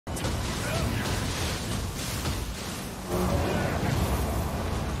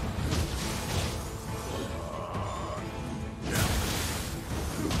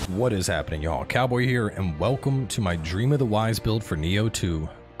What is happening, y'all? Cowboy here, and welcome to my Dream of the Wise build for Nioh 2,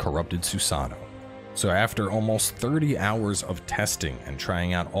 Corrupted Susano. So after almost 30 hours of testing and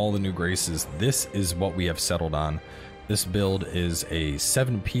trying out all the new graces, this is what we have settled on. This build is a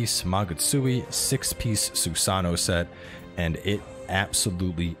 7-piece Magutsui, 6-piece Susano set, and it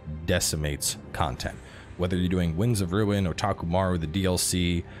absolutely decimates content. Whether you're doing Winds of Ruin or Takumaru, the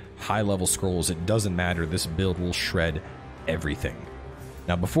DLC, high-level scrolls, it doesn't matter. This build will shred everything.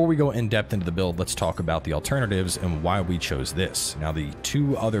 Now, before we go in depth into the build, let's talk about the alternatives and why we chose this. Now, the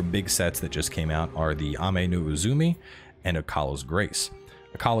two other big sets that just came out are the Ame no Uzumi and Akala's Grace.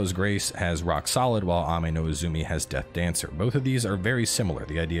 Akala's Grace has Rock Solid, while Ame no Uzumi has Death Dancer. Both of these are very similar.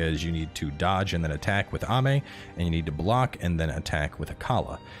 The idea is you need to dodge and then attack with Ame, and you need to block and then attack with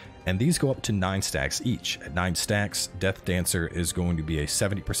Akala. And these go up to 9 stacks each. At 9 stacks, Death Dancer is going to be a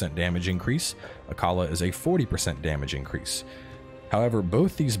 70% damage increase. Akala is a 40% damage increase. However,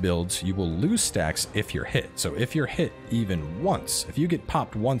 both these builds, you will lose stacks if you're hit. So if you're hit even once, if you get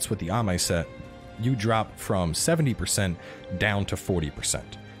popped once with the Ame set, you drop from 70% down to 40%.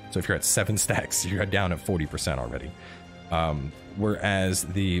 So if you're at 7 stacks, you're down at 40% already. Whereas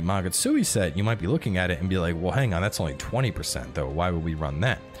the Magutsui set, you might be looking at it and be like, well, hang on, that's only 20% though. Why would we run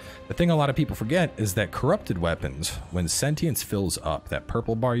that? The thing a lot of people forget is that corrupted weapons, when sentience fills up, that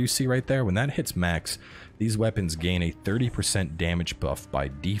purple bar you see right there, when that hits max, these weapons gain a 30% damage buff by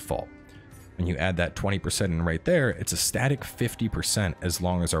default. When you add that 20% in right there, it's a static 50% as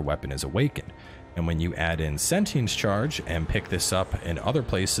long as our weapon is awakened. And when you add in sentience charge and pick this up in other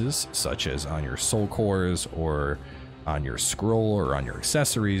places, such as on your soul cores or on your scroll or on your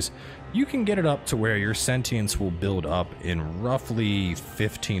accessories, you can get it up to where your sentience will build up in roughly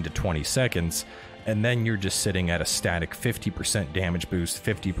 15 to 20 seconds, and then you're just sitting at a static 50% damage boost,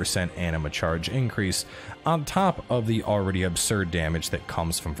 50% anima charge increase, on top of the already absurd damage that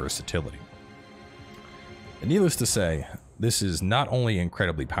comes from versatility. And needless to say, this is not only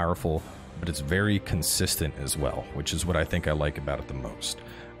incredibly powerful, but it's very consistent as well, which is what I think I like about it the most.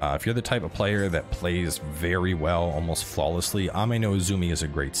 If you're the type of player that plays very well, almost flawlessly, Ame no Uzumi is a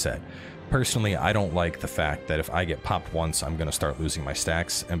great set. Personally, I don't like the fact that if I get popped once, I'm going to start losing my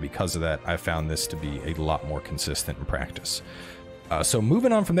stacks, and because of that, I found this to be a lot more consistent in practice. So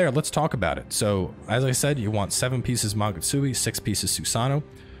moving on from there, let's talk about it. So, as I said, you want 7 pieces Magutsui, 6 pieces Susano.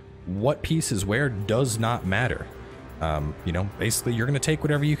 What piece is where does not matter. Basically, you're going to take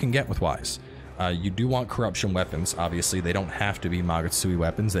whatever you can get with Wise. You do want corruption weapons. Obviously, they don't have to be Magutsui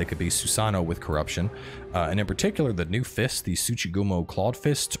weapons. They could be Susano with corruption. And in particular, the new fists, the Tsuchigumo clawed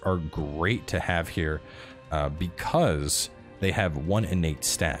fists, are great to have here because they have 1 innate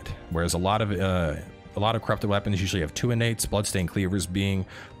stat, whereas a lot of corrupted weapons usually have 2 innates, Bloodstained Cleavers being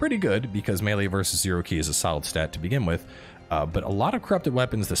pretty good because melee versus zero key is a solid stat to begin with. But a lot of corrupted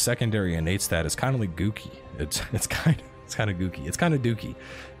weapons, the secondary innate stat is kind of like gooky. It's kind of gooky. It's kind of dooky.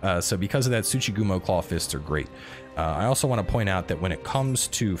 So because of that, Tsuchigumo claw fists are great. I also want to point out that when it comes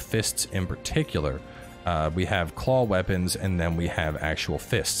to fists in particular, we have claw weapons and then we have actual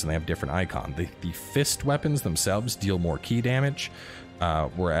fists, and they have different icons. The fist weapons themselves deal more key damage,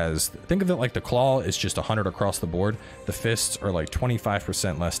 whereas think of it like the claw is just 100 across the board. The fists are like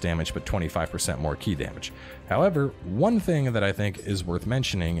 25% less damage, but 25% more key damage. However, one thing that I think is worth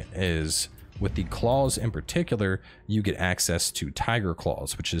mentioning is with the claws in particular, you get access to Tiger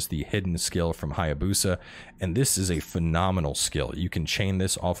Claws, which is the hidden skill from Hayabusa, and this is a phenomenal skill. You can chain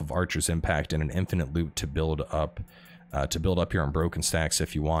this off of Archer's Impact and an infinite loot to build up your unbroken stacks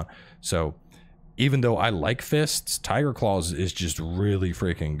if you want. So even though I like fists, Tiger Claws is just really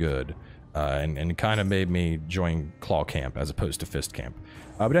freaking good, and kind of made me join Claw Camp as opposed to Fist Camp.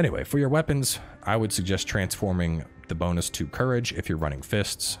 But anyway, for your weapons, I would suggest transforming the bonus to Courage if you're running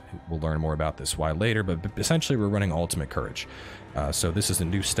fists. We'll learn more about this why later, but essentially we're running Ultimate Courage. So this is a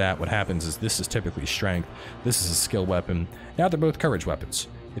new stat. What happens is this is typically Strength, this is a skill weapon. Now they're both Courage weapons.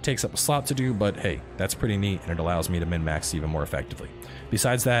 It takes up a slot to do, but hey, that's pretty neat, and it allows me to min-max even more effectively.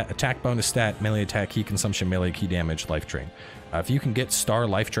 Besides that, attack bonus stat, melee attack, key consumption, melee key damage, life drain. If you can get Star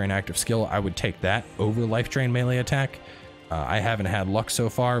Life Drain active skill, I would take that over life drain melee attack. I haven't had luck so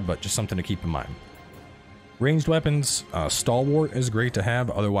far, but just something to keep in mind. Ranged weapons, Stalwart is great to have,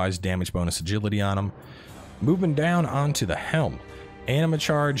 otherwise damage bonus agility on them. Moving down onto the helm, anima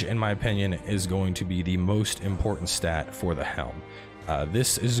charge, in my opinion, is going to be the most important stat for the helm.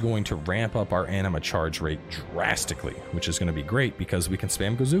 This is going to ramp up our anima charge rate drastically, which is going to be great because we can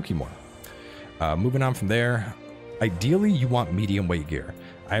spam Gozuki more. Moving on from there, ideally you want medium weight gear.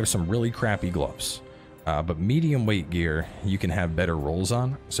 I have some really crappy gloves. But medium weight gear, you can have better rolls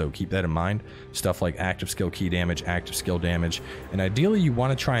on, so keep that in mind. Stuff like active skill key damage, active skill damage, and ideally you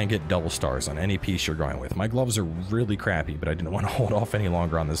want to try and get double stars on any piece you're going with. My gloves are really crappy, but I didn't want to hold off any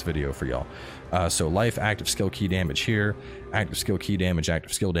longer on this video for y'all. So life, active skill key damage here, active skill key damage,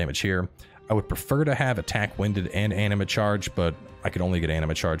 active skill damage here. I would prefer to have attack winded and anima charge, but I could only get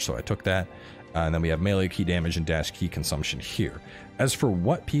anima charge, so I took that. And then we have melee key damage and dash key consumption here. As for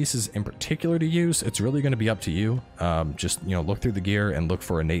what pieces in particular to use, it's really going to be up to you. Just, you know, look through the gear and look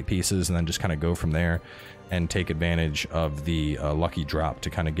for innate pieces, and then just kind of go from there and take advantage of the lucky drop to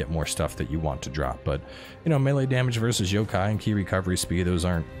kind of get more stuff that you want to drop. But, you know, melee damage versus yokai and key recovery speed, those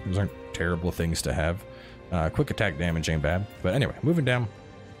aren't terrible things to have. Quick attack damage ain't bad. But anyway, moving down.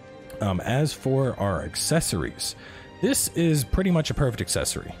 As for our accessories, this is pretty much a perfect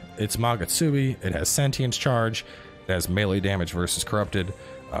accessory. It's Magatsui, it has sentience charge, it has melee damage versus corrupted.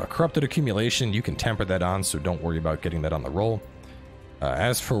 Corrupted accumulation, you can temper that on, so don't worry about getting that on the roll.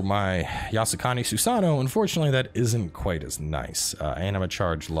 As for my Yasukani Susano, unfortunately that isn't quite as nice. Anima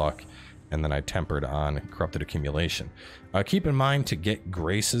charge luck, and then I tempered on corrupted accumulation. Keep in mind, to get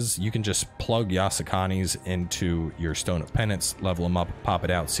graces, you can just plug Yasukanis into your Stone of Penance, level them up, pop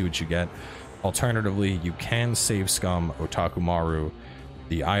it out, see what you get. Alternatively, you can save scum Otakumaru,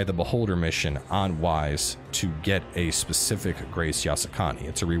 the Eye of the Beholder mission on Wise to get a specific Grace Yasukani.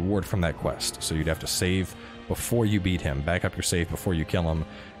 It's a reward from that quest, so you'd have to save before you beat him, back up your save before you kill him,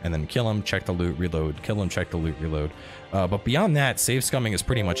 and then kill him, check the loot, reload, kill him, check the loot, reload. But beyond that, save scumming is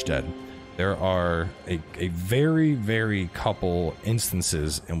pretty much dead. There are a very couple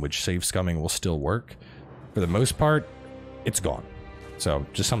instances in which save scumming will still work. For the most part, it's gone. So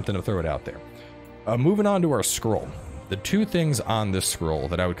just something to throw it out there. Moving on to our scroll. The two things on this scroll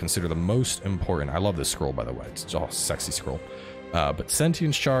that I would consider the most important, I love this scroll by the way, it's all sexy scroll, but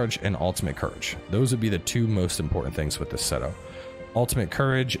Sentience Charge and Ultimate Courage. Those would be the two most important things with this setup. Ultimate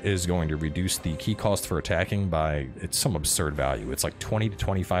Courage is going to reduce the key cost for attacking by, it's some absurd value. It's like 20 to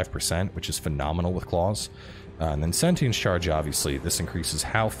 25%, which is phenomenal with claws. And then Sentience Charge, obviously, this increases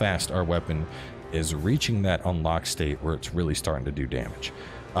how fast our weapon is reaching that unlock state where it's really starting to do damage.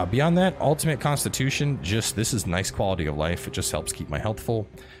 Beyond that, Ultimate Constitution, just this is nice quality of life. It just helps keep my health full.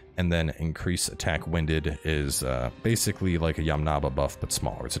 And then Increase Attack Winded is basically like a Yamnaba buff, but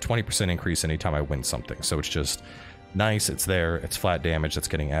smaller. It's a 20% increase anytime I win something. So it's just nice, it's there, it's flat damage that's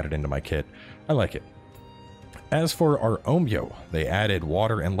getting added into my kit. I like it. As for our Omyo, they added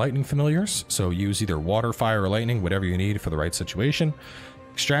water and lightning familiars. So use either water, fire, or lightning, whatever you need for the right situation.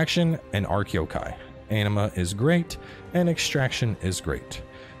 Extraction and Arc Yokai. Anima is great, and Extraction is great.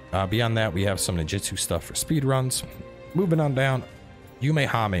 Beyond that, we have some Ninjutsu stuff for speedruns. Moving on down,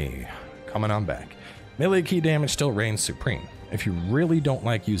 Yumehame, coming on back. Melee key damage still reigns supreme. If you really don't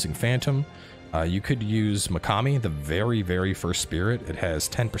like using Phantom, you could use Makami, the very first spirit. It has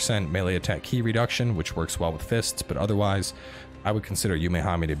 10% melee attack key reduction, which works well with fists, but otherwise, I would consider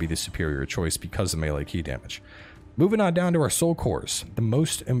Yumehame to be the superior choice because of melee key damage. Moving on down to our soul cores, the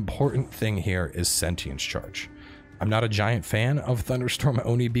most important thing here is Sentience Charge. I'm not a giant fan of Thunderstorm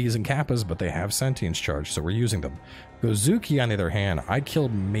Oni Bees and Kappas, but they have Sentience Charge, so we're using them. Gozuki, on the other hand, I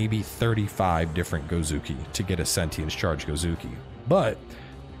killed maybe 35 different Gozuki to get a Sentience Charge Gozuki, but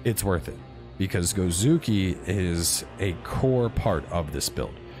it's worth it because Gozuki is a core part of this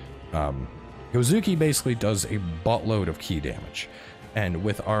build. Gozuki basically does a buttload of key damage. And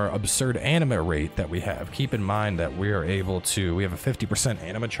with our absurd anima rate that we have, keep in mind that we are able to, we have a 50%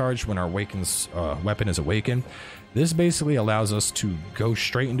 anima charge when our weapon is awakened. This basically allows us to go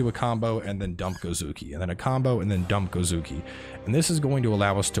straight into a combo and then dump Gozuki, and then a combo and then dump Gozuki. And this is going to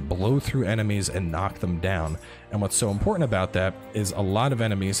allow us to blow through enemies and knock them down. And what's so important about that is a lot of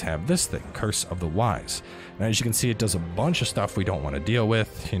enemies have this thing, Curse of the Wise. And as you can see, it does a bunch of stuff we don't want to deal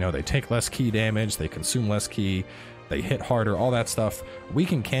with. You know, they take less key damage, they consume less key, they hit harder, all that stuff. We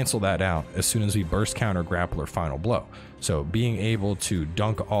can cancel that out as soon as we burst, counter, grapple, or final blow. So being able to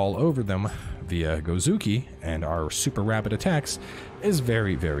dunk all over them via Gozuki and our super rapid attacks is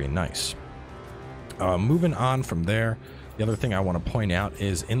very nice. Moving on from there, the other thing I want to point out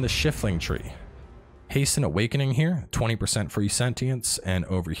is in the Shiftling tree, Hasten Awakening here, 20% free sentience, and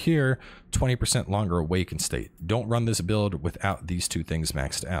over here, 20% longer awakened state. Don't run this build without these two things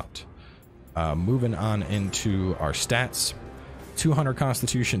maxed out. Moving on into our stats, 200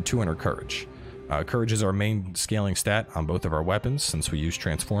 Constitution, 200 Courage. Courage is our main scaling stat on both of our weapons since we use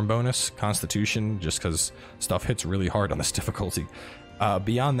Transform bonus. Constitution, just because stuff hits really hard on this difficulty.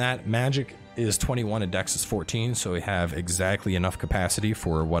 Beyond that, Magic is 21 and Dex is 14, so we have exactly enough capacity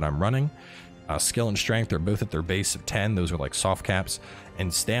for what I'm running. Skill and strength are both at their base of 10. Those are like soft caps.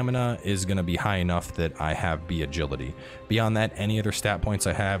 And stamina is going to be high enough that I have B agility. Beyond that, any other stat points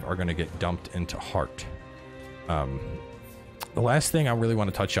I have are going to get dumped into heart. The last thing I really want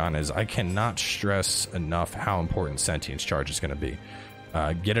to touch on is I cannot stress enough how important sentience charge is going to be.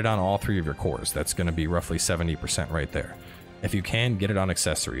 Get it on all 3 of your cores. That's going to be roughly 70% right there. If you can, get it on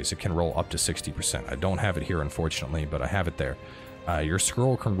accessories. It can roll up to 60%. I don't have it here, unfortunately, but I have it there. Your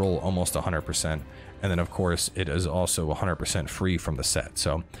scroll can roll almost 100%. And then, of course, it is also 100% free from the set.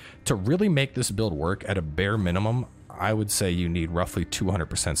 So to really make this build work at a bare minimum, I would say you need roughly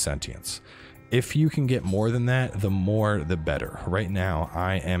 200% sentience. If you can get more than that, the more the better. Right now,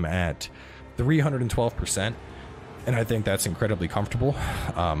 I am at 312%, and I think that's incredibly comfortable.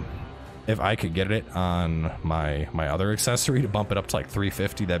 If I could get it on my other accessory to bump it up to like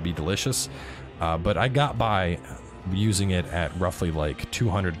 350, that'd be delicious. But I got by using it at roughly like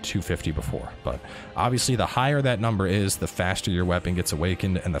 200 to 250 before. But obviously the higher that number is, the faster your weapon gets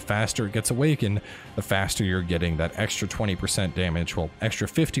awakened, and the faster it gets awakened, the faster you're getting that extra 20% damage, well, extra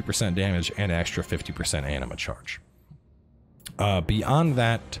 50% damage and extra 50% anima charge. Beyond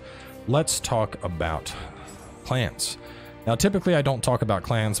that, let's talk about clans. Now, typically I don't talk about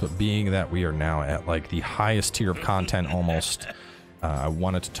clans, but being that we are now at like the highest tier of content almost, I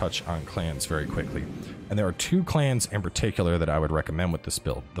wanted to touch on clans very quickly. And there are 2 clans in particular that I would recommend with this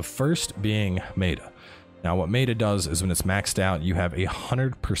build. The first being Meta. Now, what Meta does is when it's maxed out, you have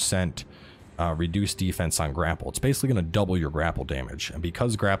 100% reduced defense on grapple. It's basically going to double your grapple damage. And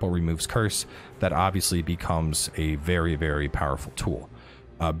because grapple removes curse, that obviously becomes a very, very powerful tool.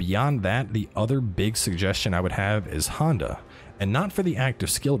 Beyond that, the other big suggestion I would have is Honda. And not for the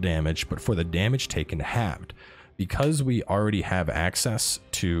active skill damage, but for the damage taken halved. Because we already have access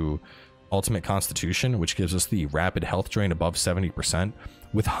to Ultimate Constitution, which gives us the rapid health drain above 70%,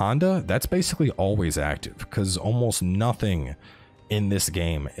 with Honda, that's basically always active, because almost nothing in this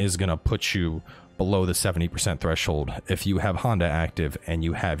game is going to put you below the 70% threshold if you have Honda active and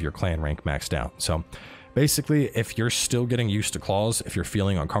you have your clan rank maxed out. So basically, if you're still getting used to claws, if you're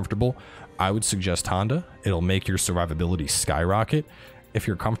feeling uncomfortable, I would suggest Honda. It'll make your survivability skyrocket. If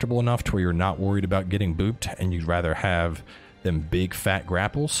you're comfortable enough to where you're not worried about getting booped and you'd rather have them big fat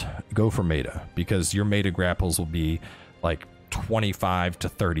grapples, go for Meta, because your Meta grapples will be like 25 to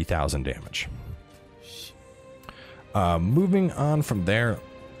 30,000 damage. Moving on from there,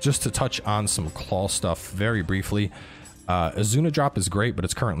 just to touch on some claw stuff very briefly. Azuna drop is great, but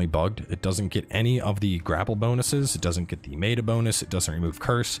it's currently bugged. It doesn't get any of the grapple bonuses. It doesn't get the Meta bonus. It doesn't remove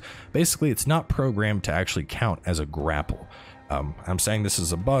curse. Basically, it's not programmed to actually count as a grapple. I'm saying this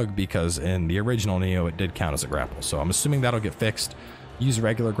is a bug because in the original Nioh, it did count as a grapple. So I'm assuming that'll get fixed. Use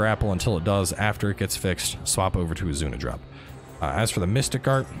regular grapple until it does. After it gets fixed, swap over to Azuna drop. As for the Mystic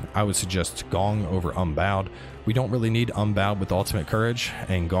Art, I would suggest Gong over Unbowed. We don't really need Unbowed with Ultimate Courage,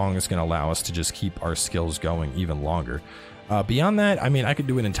 and Gong is going to allow us to just keep our skills going even longer. Beyond that, I mean, I could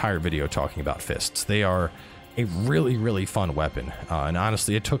do an entire video talking about fists. They are a really, really fun weapon. And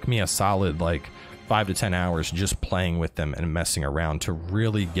honestly, it took me a solid like 5 to 10 hours just playing with them and messing around to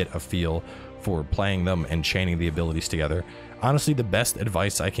really get a feel for playing them and chaining the abilities together. Honestly, the best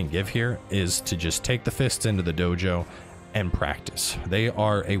advice I can give here is to just take the fists into the dojo and practice. They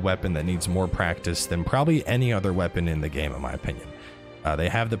are a weapon that needs more practice than probably any other weapon in the game, in my opinion. They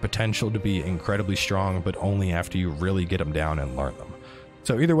have the potential to be incredibly strong, but only after you really get them down and learn them.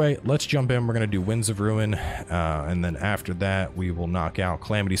 So either way, let's jump in. We're going to do Winds of Ruin, and then after that, we will knock out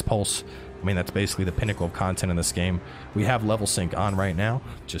Calamity's Pulse. I mean, that's basically the pinnacle of content in this game. We have level sync on right now,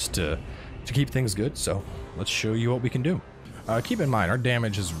 just to keep things good, so let's show you what we can do. Keep in mind, our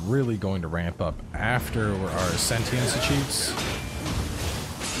damage is really going to ramp up after our sentience achieves.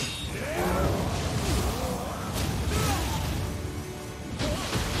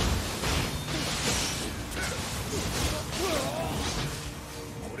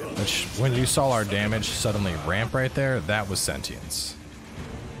 Which, when you saw our damage suddenly ramp right there, that was sentience.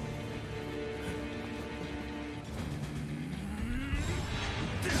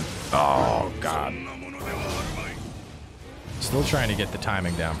 Oh, God. Still trying to get the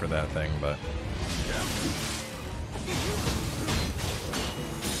timing down for that thing, but...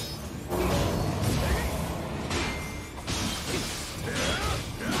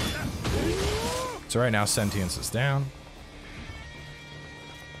 So right now, sentience is down.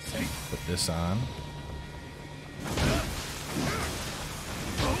 Put this on.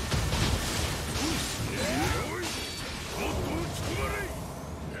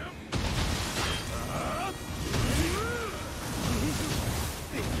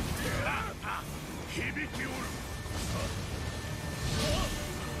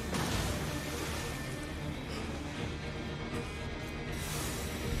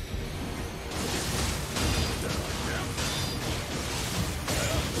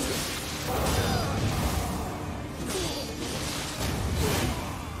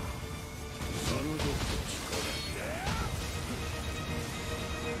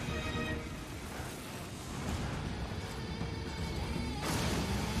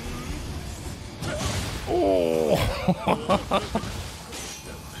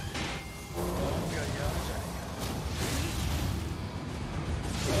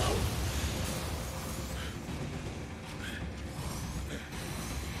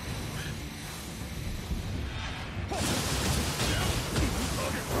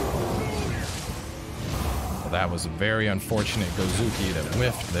 That was a very unfortunate Gozuki that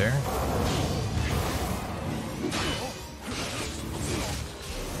whiffed there.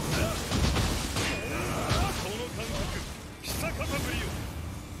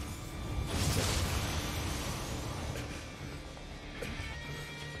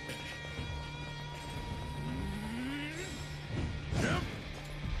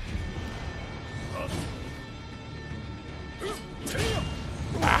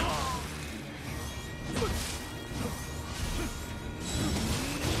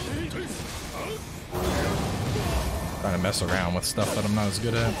 Trying to mess around with stuff that I'm not as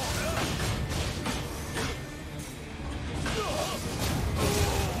good at.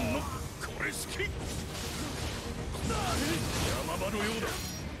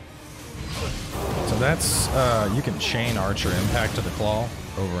 So that's, you can chain Archer Impact to the claw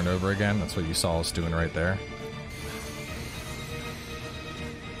over and over again. That's what you saw us doing right there.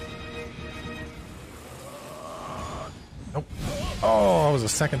 Nope. Oh, I was a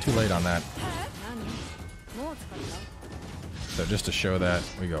second too late on that. So just to show that,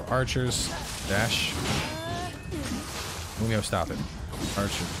 we go Archers, dash. Nioh, stop it.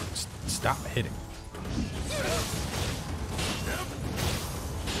 Archer, stop hitting.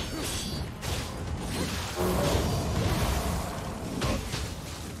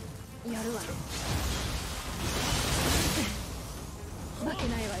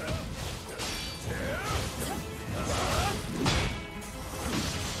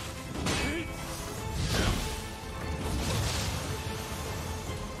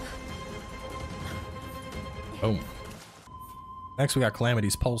 Boom. Next we got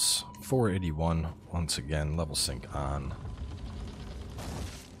Calamity's Pulse, 481. Once again, level sync on.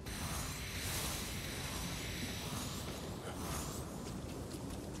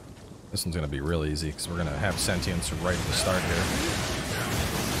 This one's going to be real easy because we're going to have sentience right at the start here.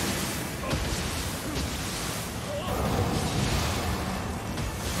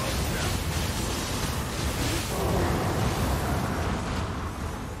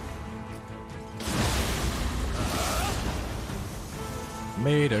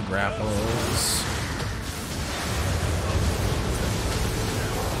 Meta grapples.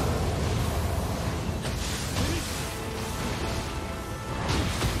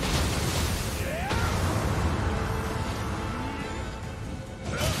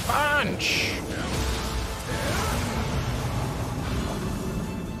 Punch!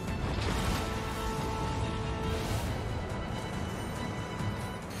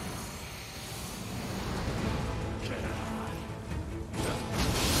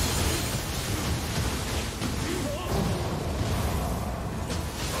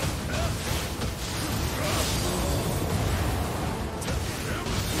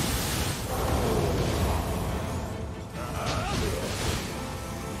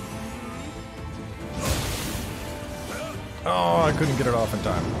 Oh, I couldn't get it off in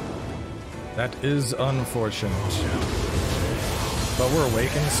time. That is unfortunate. But we're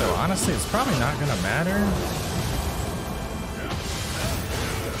awakened, so honestly, it's probably not going to matter.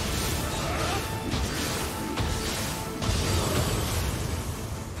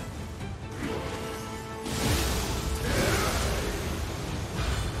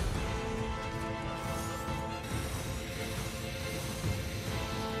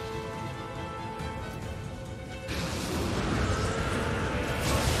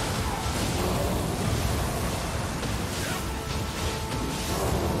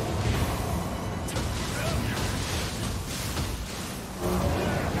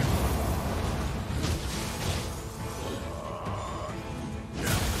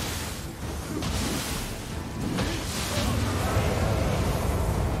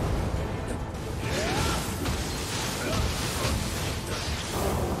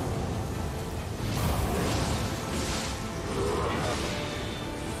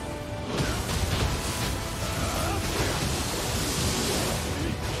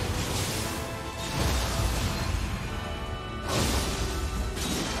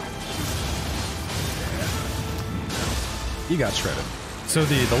 You got shredded. So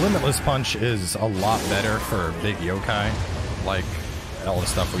the Limitless Punch is a lot better for big yokai, like all the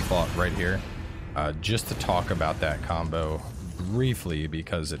stuff we fought right here. Just to talk about that combo briefly,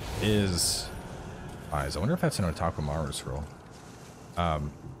 because it is... Eyes. I wonder if that's an Otakumaru's rule.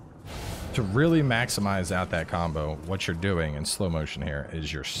 To really maximize out that combo, what you're doing in slow motion here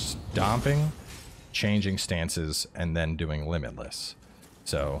is you're stomping changing stances, and then doing limitless.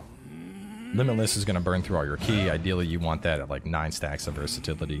 So limitless is going to burn through all your ki. Ideally, you want that at like 9 stacks of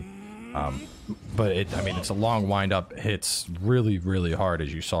versatility. But I mean, it's a long wind up, hits really, really hard,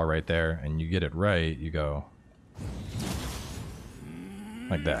 as you saw right there, and you get it right, you go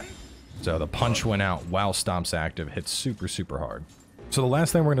like that. So the punch went out while Stomp's active, hits super, super hard. So the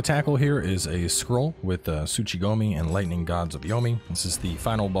last thing we're going to tackle here is a scroll with Tsuchigomi and Lightning Gods of Yomi. This is the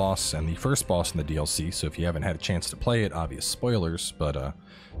final boss and the first boss in the DLC, so if you haven't had a chance to play it, obvious spoilers, but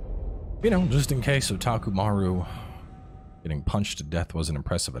you know, just in case Otakumaru getting punched to death wasn't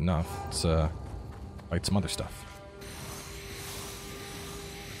impressive enough, let's fight some other stuff.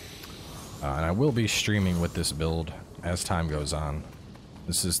 And I will be streaming with this build as time goes on.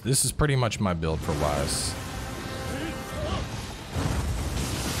 This is pretty much my build for Wise.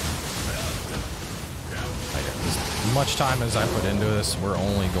 As much time as I put into this, we're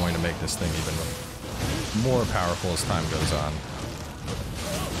only going to make this thing even more powerful as time goes on.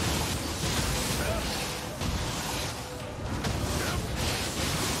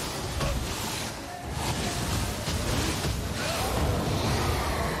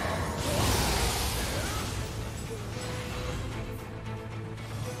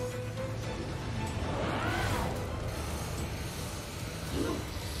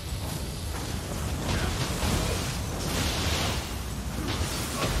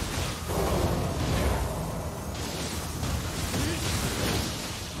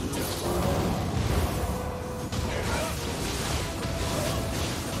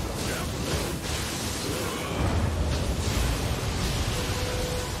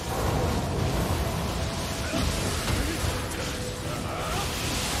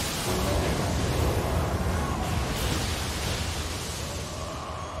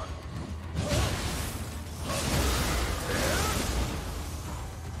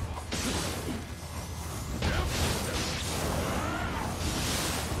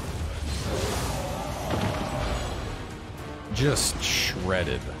 Just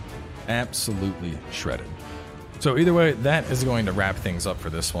shredded. Absolutely shredded. So either way, that is going to wrap things up for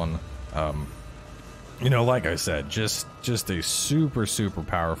this one. You know, like I said, just a super, super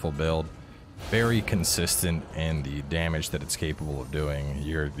powerful build. Very consistent in the damage that it's capable of doing.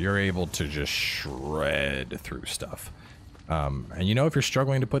 You're able to just shred through stuff. And you know, if you're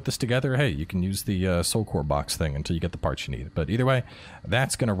struggling to put this together, hey, you can use the Soul Core box thing until you get the parts you need. But either way,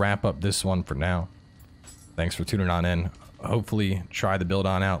 that's going to wrap up this one for now. Thanks for tuning on in. Hopefully try the build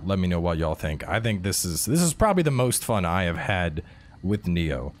on out. Let me know what y'all think. I think this is probably the most fun I have had with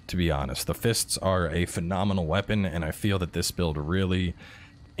Nioh, to be honest. The fists are a phenomenal weapon, and I feel that this build really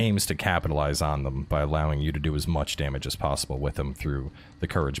aims to capitalize on them by allowing you to do as much damage as possible with them through the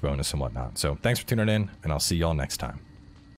courage bonus and whatnot. So thanks for tuning in, and I'll see y'all next time.